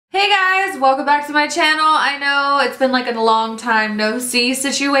Hey guys, welcome back to my channel. I know it's been like a long time no see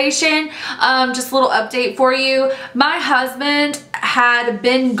situation. Just a little update for you. My husband had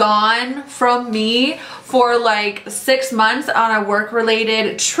been gone from me for like 6 months on a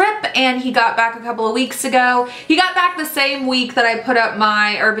work-related trip, and he got back a couple of weeks ago. He got back the same week that I put up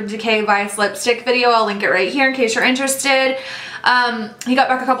my Urban Decay Vice lipstick video. I'll link it right here in case you're interested. He got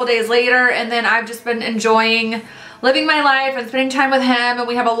back a couple days later, and then I've just been enjoying living my life and spending time with him, and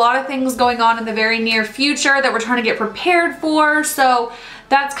we have a lot of things going on in the very near future that we're trying to get prepared for, so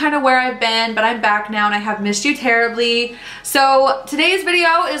that's kind of where I've been, but I'm back now and I have missed you terribly. So today's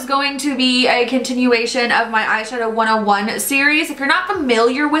video is going to be a continuation of my Eyeshadow 101 series. If you're not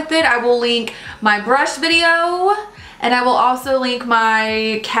familiar with it, I will link my brush video and I will also link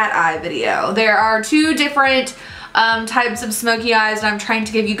my cat eye video. There are two different types of smoky eyes and I'm trying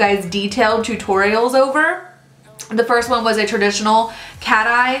to give you guys detailed tutorials over. The first one was a traditional cat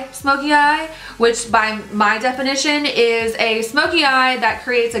eye smoky eye, which by my definition is a smoky eye that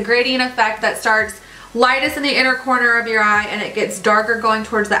creates a gradient effect that starts lightest in the inner corner of your eye and it gets darker going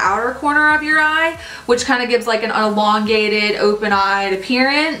towards the outer corner of your eye, which kind of gives like an elongated, open-eyed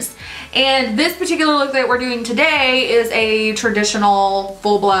appearance. And this particular look that we're doing today is a traditional,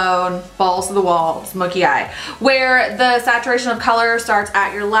 full-blown, balls to the wall smoky eye, where the saturation of color starts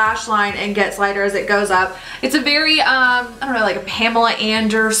at your lash line and gets lighter as it goes up. It's a very, I don't know, like a Pamela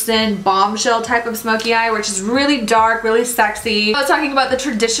Anderson bombshell type of smoky eye, which is really dark, really sexy. I was talking about the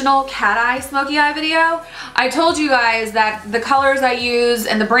traditional cat eye smoky eye video. I told you guys that the colors I use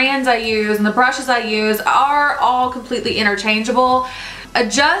and the brands I use and the brushes I use are all completely interchangeable.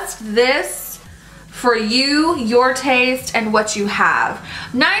 Adjust this for you, your taste, and what you have.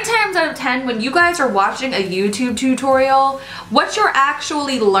 9 times out of 10, when you guys are watching a YouTube tutorial, what you're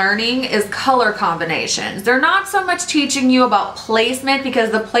actually learning is color combinations. They're not so much teaching you about placement,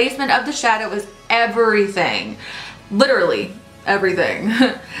 because the placement of the shadow is everything. Literally everything.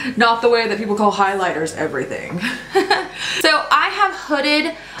 Not the way that people call highlighters everything. So I have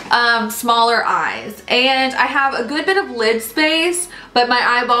hooded smaller eyes and I have a good bit of lid space, but my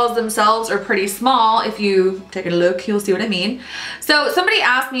eyeballs themselves are pretty small. If you take a look, you'll see what I mean. So somebody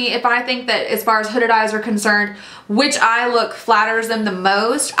asked me if I think that as far as hooded eyes are concerned, which eye look flatters them the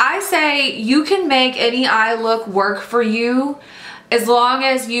most. I say you can make any eye look work for you as long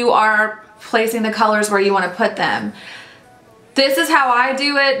as you are placing the colors where you want to put them. This is how I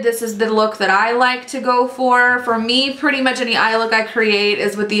do it. This is the look that I like to go for. For me, pretty much any eye look I create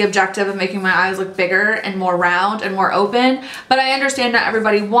is with the objective of making my eyes look bigger and more round and more open. But I understand not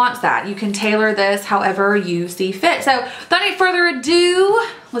everybody wants that. You can tailor this however you see fit. So without any further ado,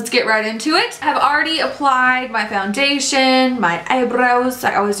 let's get right into it. I've already applied my foundation, my eyebrows.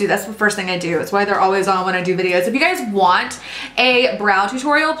 I always do, that's the first thing I do. It's why they're always on when I do videos. If you guys want a brow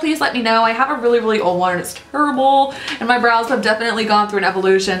tutorial, please let me know. I have a really old one and it's terrible. And my brows have definitely gone through an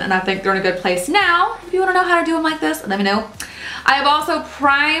evolution and I think they're in a good place now. If you want to know how to do them like this, let me know. I have also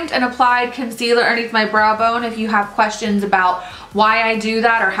primed and applied concealer underneath my brow bone. If you have questions about why I do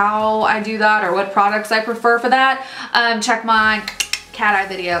that or how I do that or what products I prefer for that, check my cat eye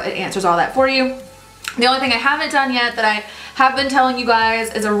video. It answers all that for you. The only thing I haven't done yet that I have been telling you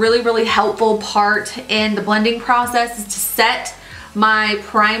guys is a really helpful part in the blending process is to set my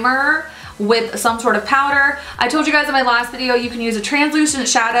primer with some sort of powder. I told you guys in my last video you can use a translucent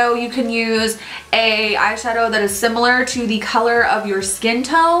shadow, you can use a eyeshadow that is similar to the color of your skin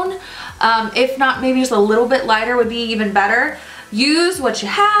tone. If not, maybe just a little bit lighter would be even better. Use what you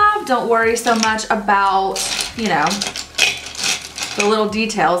have. Don't worry so much about, you know, the little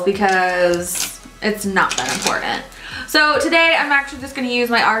details because it's not that important. So today I'm actually just going to use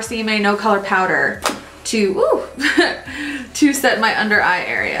my RCMA No Color Powder to to set my under eye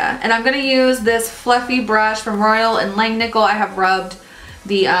area, and I'm going to use this fluffy brush from Royal and Langnickel. I have rubbed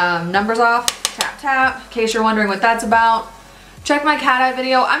the numbers off, tap, in case you're wondering what that's about. Check my cat eye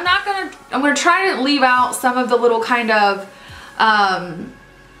video. I'm gonna try to leave out some of the little kind of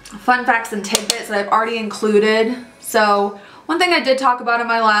fun facts and tidbits that I've already included. So one thing I did talk about in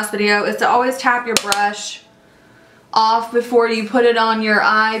my last video is to always tap your brush off before you put it on your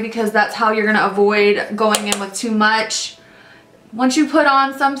eye, because that's how you're gonna avoid going in with too much. Once you put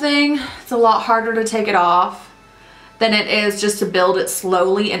on something, it's a lot harder to take it off than it is just to build it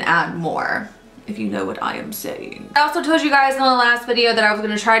slowly and add more, if you know what I am saying. I also told you guys in the last video that I was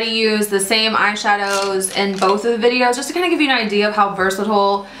gonna try to use the same eyeshadows in both of the videos, just to kind of give you an idea of how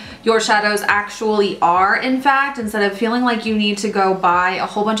versatile your shadows actually are, in fact, instead of feeling like you need to go buy a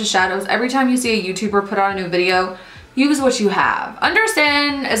whole bunch of shadows every time you see a YouTuber put out a new video. Use what you have.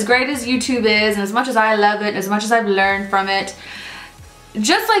 Understand, as great as YouTube is, and as much as I love it, as much as I've learned from it,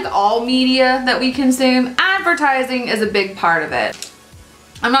 just like all media that we consume, advertising is a big part of it.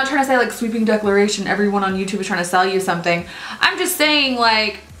 I'm not trying to say like sweeping declaration, everyone on YouTube is trying to sell you something. I'm just saying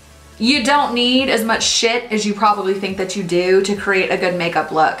like, you don't need as much shit as you probably think that you do to create a good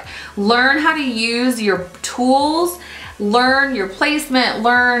makeup look. Learn how to use your tools, learn your placement,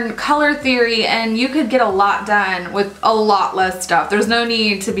 learn color theory, and you could get a lot done with a lot less stuff. There's no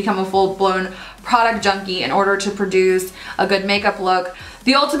need to become a full-blown product junkie in order to produce a good makeup look.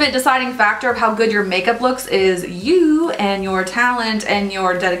 The ultimate deciding factor of how good your makeup looks is you and your talent and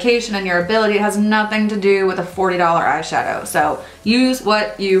your dedication and your ability. It has nothing to do with a $40 eyeshadow. So use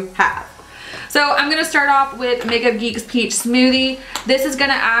what you have. So I'm gonna start off with Makeup Geek's Peach Smoothie. This is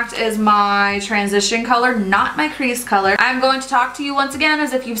gonna act as my transition color, not my crease color. I'm going to talk to you once again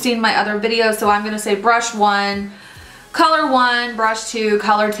as if you've seen my other videos. So I'm gonna say brush 1, color 1, brush 2,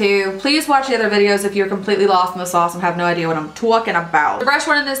 color 2. Please watch the other videos if you're completely lost in the sauce and have no idea what I'm talking about. The brush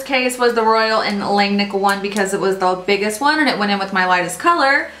 1 in this case was the Royal and LANGNICKLE one because it was the biggest one and it went in with my lightest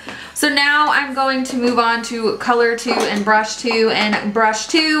color. So now I'm going to move on to color 2 and brush 2, and brush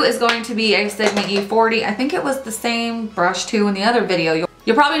 2 is going to be a Sigma E40. I think it was the same brush 2 in the other video.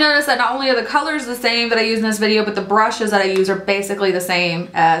 You'll probably notice that not only are the colors the same that I use in this video, but the brushes that I use are basically the same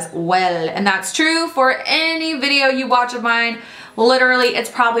as well. And that's true for any video you watch of mine. Literally, it's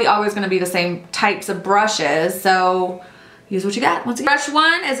probably always gonna be the same types of brushes, so use what you got. Once again, brush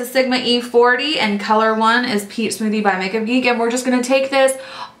 1 is a Sigma E40 and color 1 is Peach Smoothie by Makeup Geek, and we're just gonna take this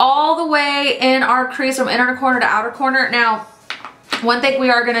all the way in our crease from inner corner to outer corner. Now, one thing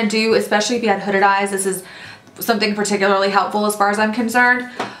we are gonna do, especially if you had hooded eyes, this is something particularly helpful as far as I'm concerned.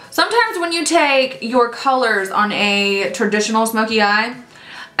 Sometimes when you take your colors on a traditional smoky eye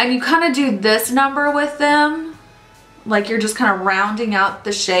and you kind of do this number with them, like you're just kind of rounding out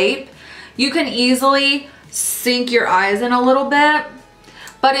the shape, you can easily sink your eyes in a little bit.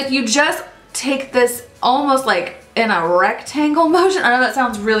 But if you just take this almost like in a rectangle motion, I know that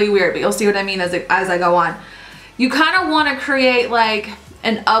sounds really weird, but you'll see what I mean as I go on. You kind of want to create like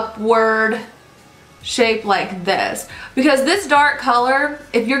an upward shape like this, because this dark color,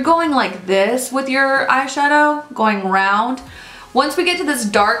 if you're going like this with your eyeshadow going round, once we get to this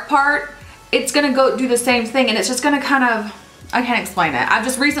dark part, it's gonna go do the same thing, and it's just gonna kind of, I can't explain it. I've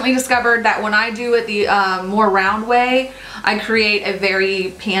just recently discovered that when I do it the more round way, I create a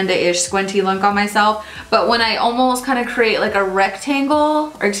very panda-ish squinty look on myself. But when I almost kind of create like a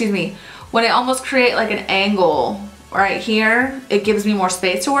rectangle, or excuse me, when I almost create like an angle right here, it gives me more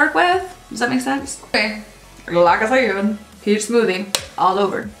space to work with. Does that make sense? Okay, like I said, peach smoothie all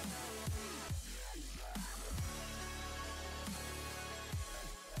over.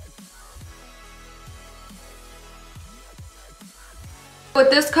 With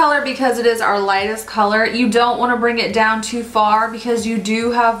this color, because it is our lightest color, you don't want to bring it down too far because you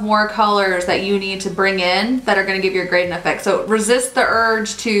do have more colors that you need to bring in that are going to give you a gradient effect. So resist the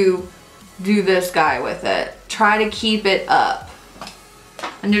urge to do this guy with it. Try to keep it up.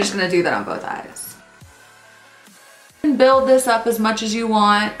 And you're just gonna do that on both eyes. You can build this up as much as you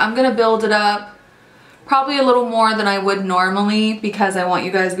want. I'm gonna build it up probably a little more than I would normally because I want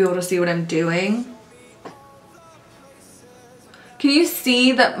you guys to be able to see what I'm doing. Can you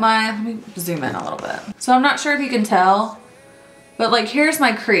see that let me zoom in a little bit. So I'm not sure if you can tell, but like here's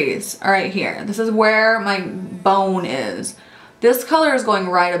my crease, right here. This is where my bone is. This color is going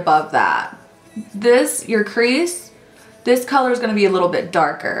right above that. This, your crease, this color is going to be a little bit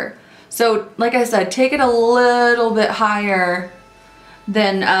darker. So like I said, take it a little bit higher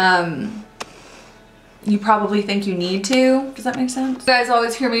than you probably think you need to. Does that make sense? You guys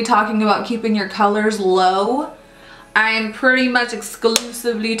always hear me talking about keeping your colors low. I'm pretty much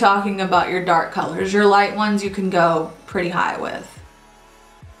exclusively talking about your dark colors. Your light ones you can go pretty high with.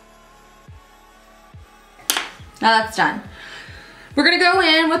 Now that's done. We're gonna go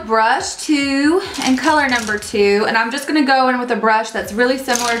in with brush 2 and color number 2, and I'm just gonna go in with a brush that's really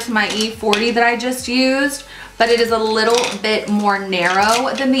similar to my E40 that I just used, but it is a little bit more narrow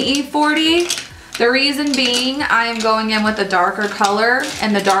than the E40. The reason being, I am going in with a darker color,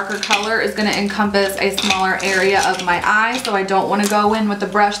 and the darker color is gonna encompass a smaller area of my eye, so I don't wanna go in with a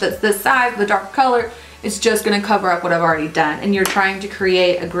brush that's this size, the dark color. It's just gonna cover up what I've already done, and you're trying to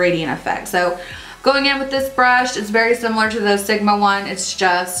create a gradient effect. So going in with this brush, it's very similar to the Sigma one, it's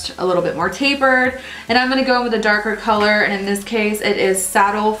just a little bit more tapered. And I'm gonna go in with a darker color, and in this case, it is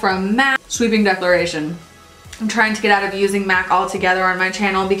Saddle from MAC. Sweeping declaration. I'm trying to get out of using MAC altogether on my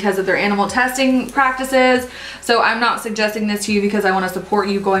channel because of their animal testing practices. So I'm not suggesting this to you because I wanna support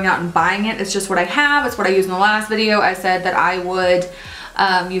you going out and buying it. It's just what I have, it's what I used in the last video. I said that I would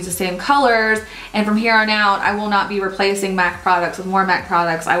use the same colors. And from here on out, I will not be replacing MAC products with more MAC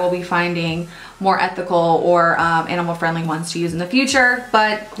products. I will be finding more ethical or animal friendly ones to use in the future,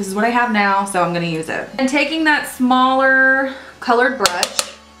 but this is what I have now, so I'm gonna use it. And taking that smaller colored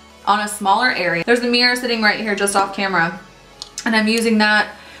brush on a smaller area, there's a mirror sitting right here just off camera, and I'm using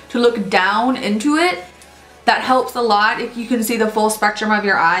that to look down into it. That helps a lot if you can see the full spectrum of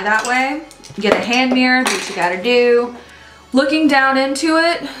your eye that way. Get a hand mirror, do what you gotta do. Looking down into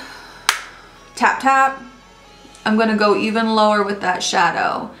it, tap tap. I'm gonna go even lower with that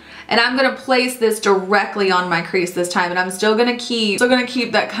shadow. And I'm gonna place this directly on my crease this time, and I'm still gonna keep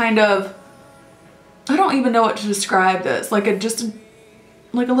that kind of, I don't even know what to describe this, like a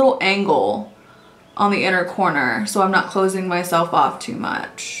little angle on the inner corner, so I'm not closing myself off too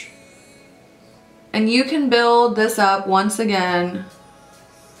much. And you can build this up once again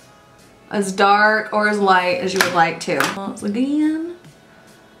as dark or as light as you would like to. Once again,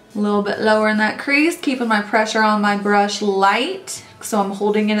 a little bit lower in that crease, keeping my pressure on my brush light, so I'm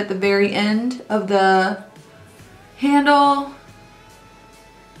holding it at the very end of the handle,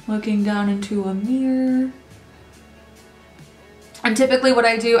 looking down into a mirror. And typically what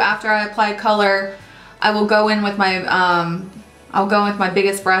I do after I apply color, I will go in with my I'll go with my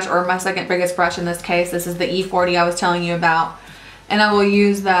biggest brush, or my second biggest brush in this case. This is the E40 I was telling you about. And I will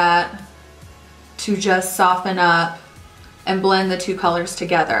use that to just soften up and blend the two colors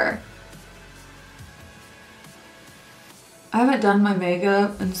together. I haven't done my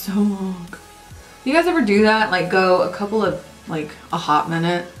makeup in so long. You guys ever do that? Like go a hot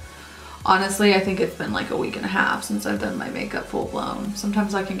minute? Honestly, I think it's been like a week and a half since I've done my makeup full blown.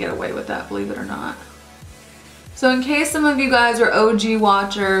 Sometimes I can get away with that, believe it or not. So in case some of you guys are OG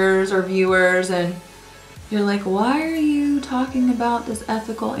watchers or viewers and you're like, why are you talking about this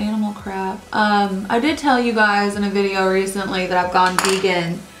ethical animal crap? I did tell you guys in a video recently that I've gone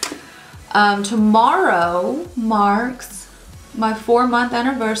vegan. Tomorrow marks my 4-month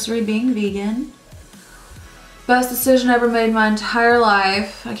anniversary being vegan. Best decision I ever made in my entire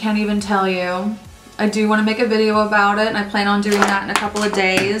life. I can't even tell you. I do want to make a video about it, and I plan on doing that in a couple of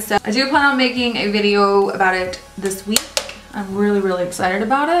days. So I do plan on making a video about it this week. I'm really, really excited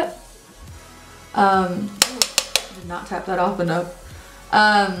about it. I did not tap that off enough.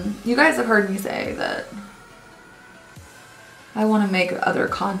 You guys have heard me say that I want to make other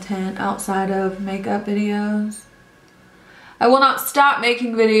content outside of makeup videos. I will not stop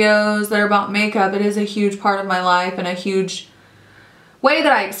making videos that are about makeup. It is a huge part of my life and a huge way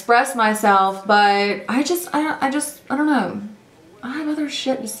that I express myself, but I don't know. I have other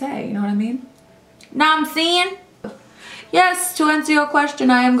shit to say, you know what I mean? Now I'm saying? Yes, to answer your question,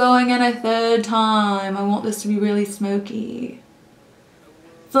 I am going in a third time. I want this to be really smoky.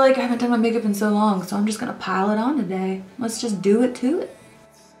 I feel like I haven't done my makeup in so long, so I'm just gonna pile it on today. Let's just do it to it.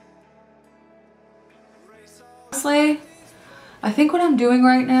 Honestly, I think what I'm doing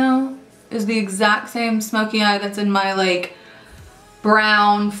right now is the exact same smoky eye that's in my like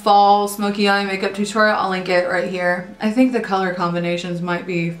brown fall smoky eye makeup tutorial. I'll link it right here. I think the color combinations might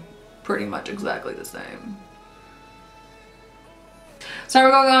be pretty much exactly the same. So now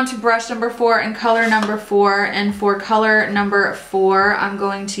we're going on to brush number 4 and color number 4. And for color number 4, I'm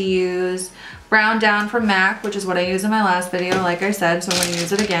going to use Brown Down from MAC, which is what I used in my last video, like I said, so I'm going to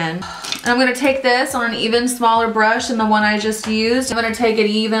use it again. And I'm going to take this on an even smaller brush than the one I just used. I'm going to take it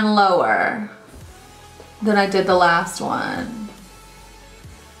even lower than I did the last one.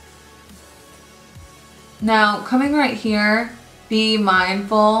 Now, coming right here, be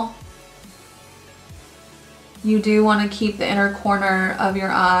mindful. You do want to keep the inner corner of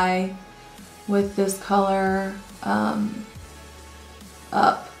your eye with this color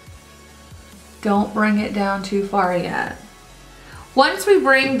up. Don't bring it down too far yet. Once we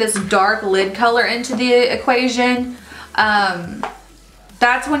bring this dark lid color into the equation,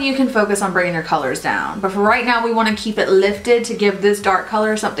 that's when you can focus on bringing your colors down. But for right now, we want to keep it lifted to give this dark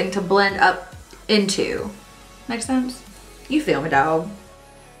color something to blend up into. Make sense? You feel me, dog?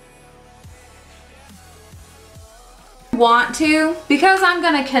 Want to, because I'm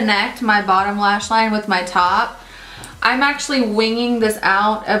gonna connect my bottom lash line with my top, I'm actually winging this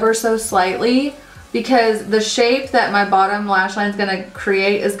out ever so slightly, because the shape that my bottom lash line is gonna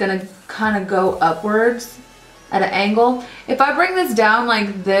create is gonna kind of go upwards at an angle. If I bring this down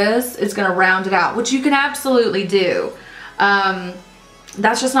like this, it's gonna round it out, which you can absolutely do.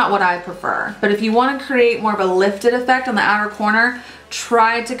 That's just not what I prefer. But if you want to create more of a lifted effect on the outer corner,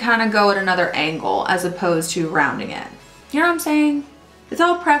 try to kind of go at another angle as opposed to rounding it. You know what I'm saying? It's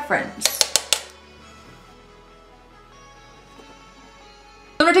all preference.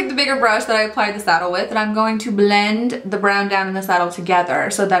 I'm gonna take the bigger brush that I applied the saddle with, and I'm going to blend the brown down and the saddle together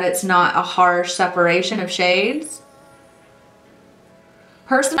so that it's not a harsh separation of shades.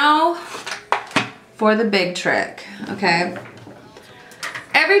 Now for the big trick, okay?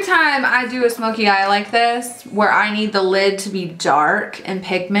 Every time I do a smoky eye like this, where I need the lid to be dark and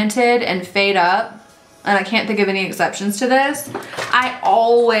pigmented and fade up, and I can't think of any exceptions to this, I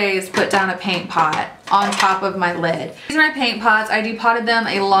always put down a paint pot on top of my lid. These are my paint pots. I depotted them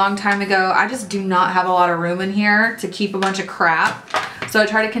a long time ago. I just do not have a lot of room in here to keep a bunch of crap, so I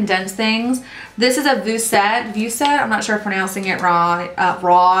try to condense things. This is a Vuset. I'm not sure if I'm pronouncing it right.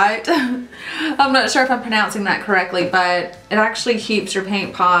 I'm not sure if I'm pronouncing that correctly, but it actually keeps your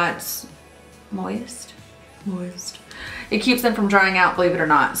paint pots moist. It keeps them from drying out, believe it or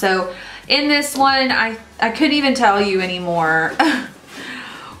not. So in this one, I couldn't even tell you anymore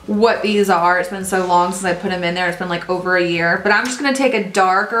what these are. It's been so long since I put them in there. It's been like over a year. But I'm just going to take a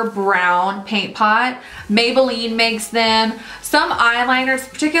darker brown paint pot. Maybelline makes them. Some eyeliners,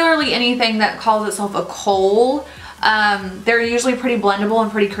 particularly anything that calls itself a kohl, they're usually pretty blendable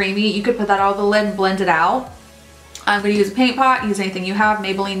and pretty creamy. You could put that on the lid and blend it out. I'm going to use a paint pot. Use anything you have.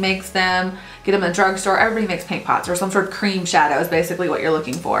 Maybelline makes them. Get them at a drugstore. Everybody makes paint pots, or some sort of cream shadow is basically what you're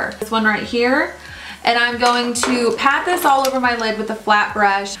looking for. This one right here. And I'm going to pat this all over my lid with a flat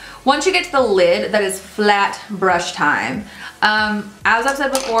brush. Once you get to the lid, that is flat brush time. As I've said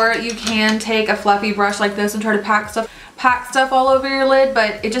before, you can take a fluffy brush like this and try to pack stuff all over your lid,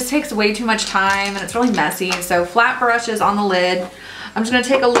 but it just takes way too much time and it's really messy. So flat brushes on the lid. I'm just going to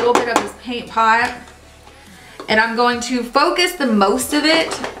take a little bit of this paint pot, and I'm going to focus the most of it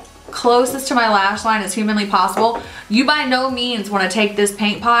closest to my lash line as humanly possible. You by no means want to take this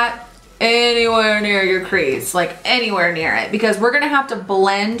paint pot anywhere near your crease, like anywhere near it, because we're gonna have to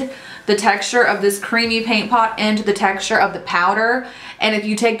blend the texture of this creamy paint pot into the texture of the powder, and if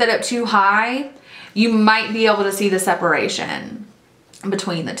you take that up too high, you might be able to see the separation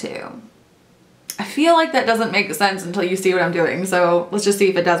between the two. I feel like that doesn't make sense until you see what I'm doing, so let's just see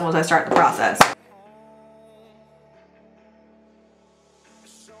if it does once I start the process.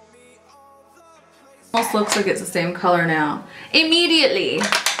 Almost looks like it's the same color now. Immediately.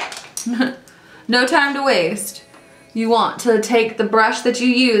 No time to waste. You want to take the brush that you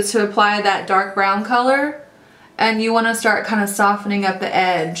use to apply that dark brown color, and you want to start kind of softening up the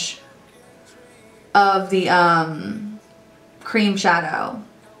edge of the cream shadow.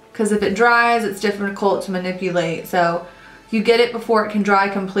 Because if it dries, it's difficult to manipulate. So if you get it before it can dry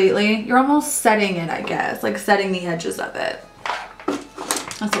completely, you're almost setting it, I guess. Like setting the edges of it.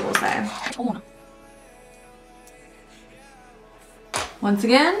 That's what we'll say. Once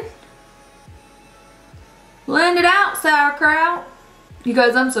again, blend it out, sauerkraut. You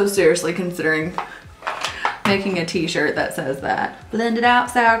guys, I'm so seriously considering making a t-shirt that says that. Blend it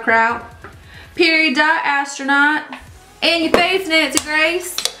out, sauerkraut. Period dot astronaut. In your face, Nancy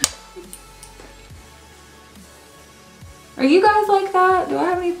Grace. Are you guys like that? Do I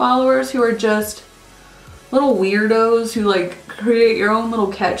have any followers who are just little weirdos who like create your own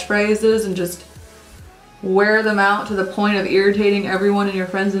little catchphrases and just wear them out to the point of irritating everyone in your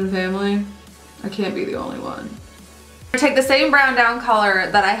friends and family? I can't be the only one. I'm gonna take the same brown down color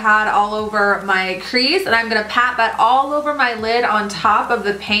that I had all over my crease, and I'm gonna pat that all over my lid on top of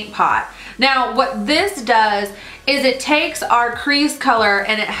the paint pot. Now, what this does is it takes our crease color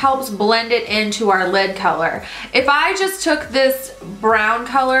and it helps blend it into our lid color. If I just took this brown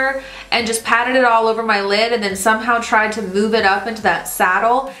color and just patted it all over my lid and then somehow tried to move it up into that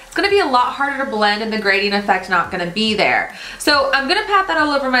saddle, it's gonna be a lot harder to blend and the gradient effect not gonna be there. So I'm gonna pat that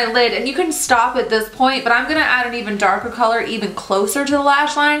all over my lid, and you can stop at this point, but I'm gonna add an even darker color even closer to the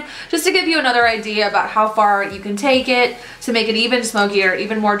lash line, just to give you another idea about how far you can take it to make it even smokier,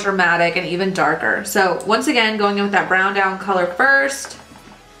 even more dramatic, and even darker. So once again, going in with that brown down color first.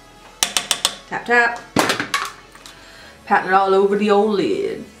 Tap, tap. Patting it all over the old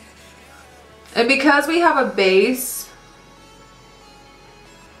lid. And because we have a base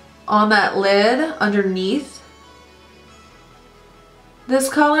on that lid underneath this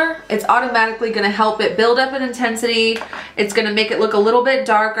color, it's automatically going to help it build up in intensity. It's going to make it look a little bit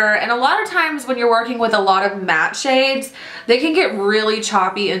darker. And a lot of times when you're working with a lot of matte shades, they can get really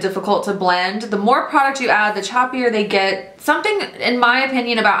choppy and difficult to blend. The more product you add, the choppier they get. Something, in my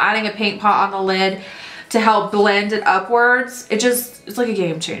opinion, about adding a paint pot on the lid to help blend it upwards, it's like a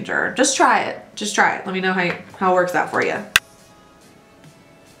game changer. Just try it. Just try it. Let me know how it works out for you.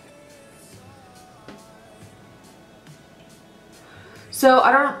 So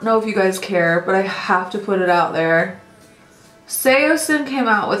I don't know if you guys care, but I have to put it out there. SAOSIN'S came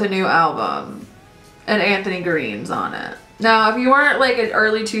out with a new album, and Anthony Green's on it. Now, if you weren't like an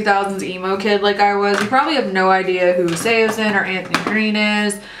early 2000s emo kid like I was, you probably have no idea who SAOSIN or Anthony Green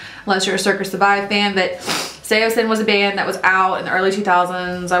is, unless you're a Circus Survive fan, but SAOSIN was a band that was out in the early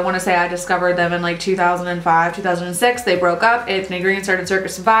 2000s. I want to say I discovered them in like 2005, 2006. They broke up. Anthony Green started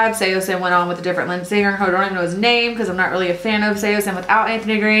Circus Survive. SAOSIN went on with a different lead singer who I don't even know his name because I'm not really a fan of SAOSIN without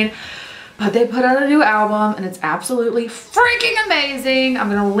Anthony Green. But they put out a new album and it's absolutely freaking amazing.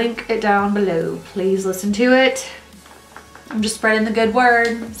 I'm going to link it down below. Please listen to it. I'm just spreading the good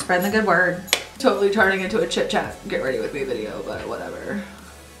word. Spreading the good word. Totally turning into a chit chat, get ready with me video, but whatever.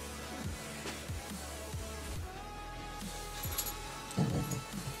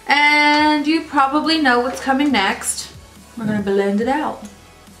 And you probably know what's coming next. We're gonna blend it out.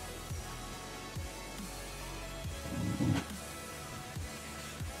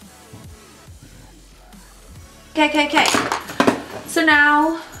 Okay. So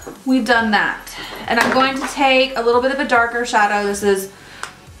now we've done that. And I'm going to take a little bit of a darker shadow. This is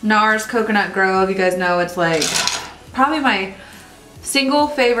NARS Coconut Grove. You guys know it's like probably my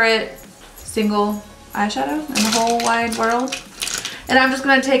favorite single eyeshadow in the whole wide world. And I'm just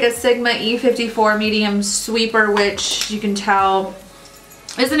going to take a Sigma E54 medium sweeper, which you can tell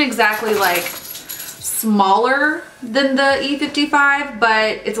isn't exactly like smaller than the E55,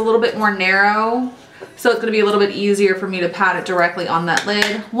 but it's a little bit more narrow. So it's going to be a little bit easier for me to pat it directly on that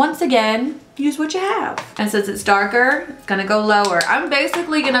lid. Once again, use what you have. And since it's darker, it's going to go lower. I'm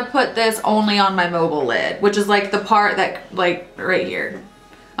basically going to put this only on my mobile lid, which is like the part that like right here.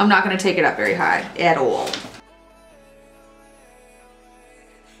 I'm not going to take it up very high at all.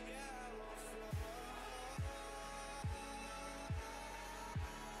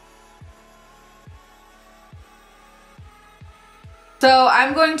 So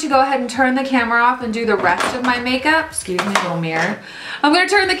I'm going to go ahead and turn the camera off and do the rest of my makeup. Excuse me, little mirror. I'm going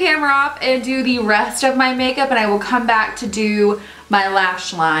to turn the camera off and do the rest of my makeup, and I will come back to do my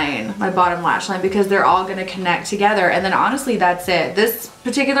lash line, my bottom lash line, because they're all going to connect together. And then honestly, that's it. This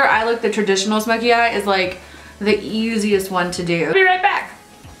particular eye look, the traditional smoky eye, is like the easiest one to do. I'll be right back.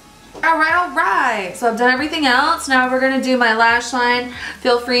 All right. So I've done everything else. Now we're gonna do my lash line.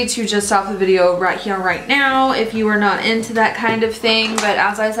 Feel free to just stop the video right here, right now, if you are not into that kind of thing. But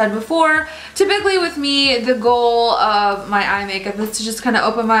as I said before, typically with me, the goal of my eye makeup is to just kind of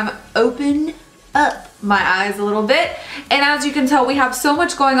open up my eyes a little bit. And as you can tell, we have so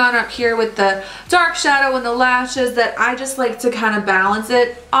much going on up here with the dark shadow and the lashes that I just like to kind of balance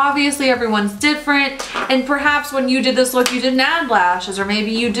it. Obviously everyone's different, and perhaps when you did this look you didn't add lashes, or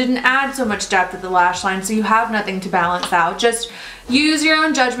maybe you didn't add so much depth at the lash line, so you have nothing to balance out. Just use your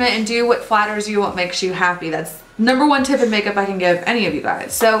own judgment and do what flatters you, what makes you happy. That's #1 tip in makeup I can give any of you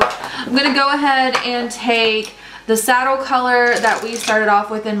guys. So I'm gonna go ahead and take the saddle color that we started off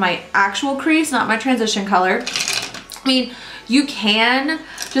with in my actual crease, not my transition color. I mean, you can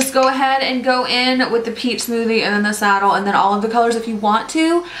just go ahead and go in with the peach smoothie and then the saddle and then all of the colors if you want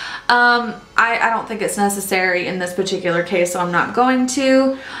to. I don't think it's necessary in this particular case, so I'm not going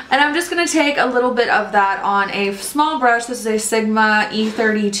to. And I'm just going to take a little bit of that on a small brush. This is a Sigma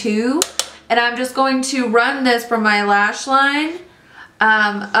E32. And I'm just going to run this from my lash line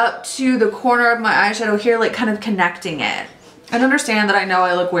up to the corner of my eyeshadow here, like kind of connecting it. And understand that I know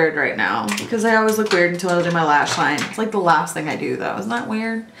I look weird right now because I always look weird until I do my lash line. It's like the last thing I do though. Isn't that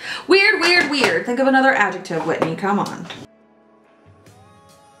weird? Weird. Think of another adjective, Whitney. Come on.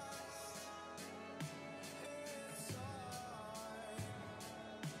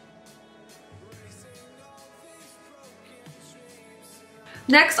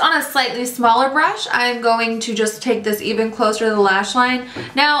 Next, on a slightly smaller brush, I'm going to just take this even closer to the lash line.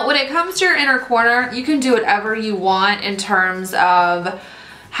 Now, when it comes to your inner corner, you can do whatever you want in terms of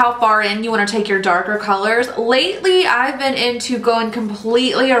how far in you want to take your darker colors. Lately, I've been into going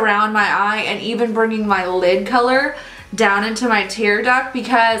completely around my eye and even bringing my lid color down into my tear duct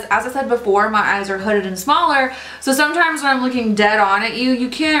because, as I said before, my eyes are hooded and smaller. So sometimes when I'm looking dead on at you, you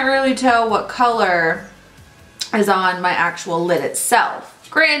can't really tell what color is on my actual lid itself.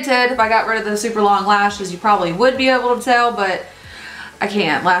 Granted, if I got rid of the super long lashes, you probably would be able to tell, but I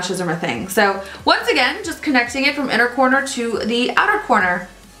can't. Lashes are my thing. So once again, just connecting it from inner corner to the outer corner.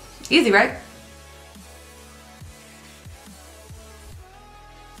 Easy, right?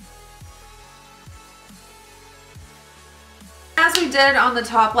 As we did on the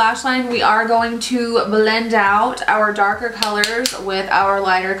top lash line, we are going to blend out our darker colors with our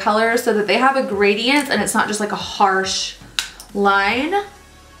lighter colors so that they have a gradient and it's not just like a harsh line.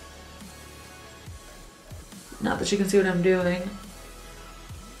 Not that you can see what I'm doing.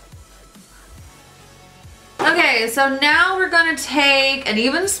 Okay, so now we're gonna take an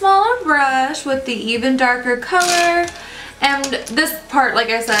even smaller brush with the even darker color And this part, like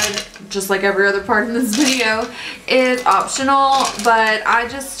I said, just like every other part in this video, is optional, but I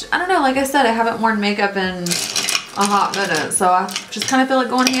don't know, like I said, I haven't worn makeup in a hot minute, so I just kind of feel like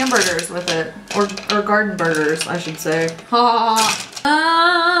going hamburgers with it, or garden burgers, I should say.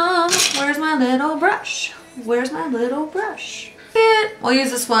 Where's my little brush? Where's my little brush? We'll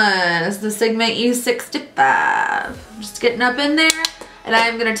use this one. It's the Sigma E65. Just getting up in there. And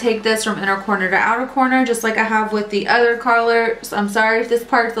I'm going to take this from inner corner to outer corner, just like I have with the other colors. I'm sorry if this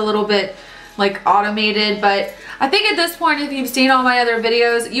part's a little bit like automated, but I think at this point, if you've seen all my other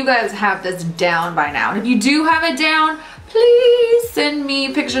videos, you guys have this down by now. And if you do have it down, please send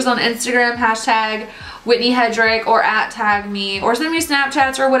me pictures on Instagram, hashtag WhitneyHedrick, or @tag me, or send me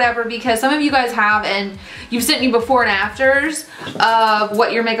Snapchats or whatever, because some of you guys have, and you've sent me before and afters of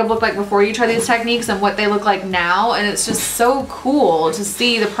what your makeup looked like before you try these techniques and what they look like now, and it's just so cool to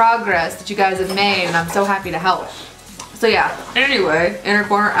see the progress that you guys have made, and I'm so happy to help. So yeah, anyway, inner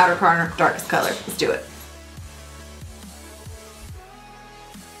corner, outer corner, darkest color. Let's do it.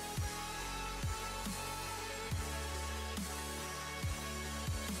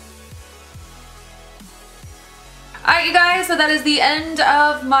 Alright you guys, so that is the end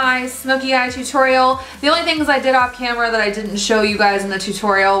of my smoky eye tutorial. The only things I did off camera that I didn't show you guys in the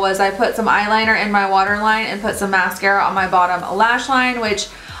tutorial was I put some eyeliner in my waterline and put some mascara on my bottom lash line, which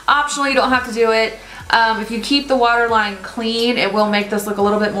optional, you don't have to do it. If you keep the waterline clean, it will make this look a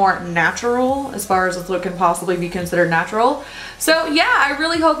little bit more natural, as far as this look can possibly be considered natural. So yeah, I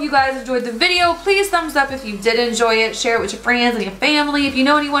really hope you guys enjoyed the video. Please thumbs up if you did enjoy it. Share it with your friends and your family. If you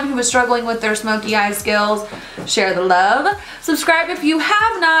know anyone who is struggling with their smoky eye skills, share the love. Subscribe if you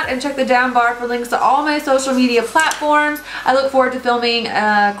have not, and check the down bar for links to all my social media platforms. I look forward to filming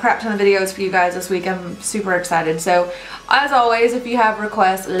a crap ton of videos for you guys this week. I'm super excited. So as always, if you have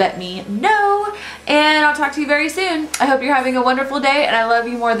requests, let me know. And I'll talk to you very soon. I hope you're having a wonderful day, and I love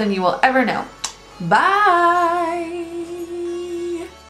you more than you will ever know. Bye!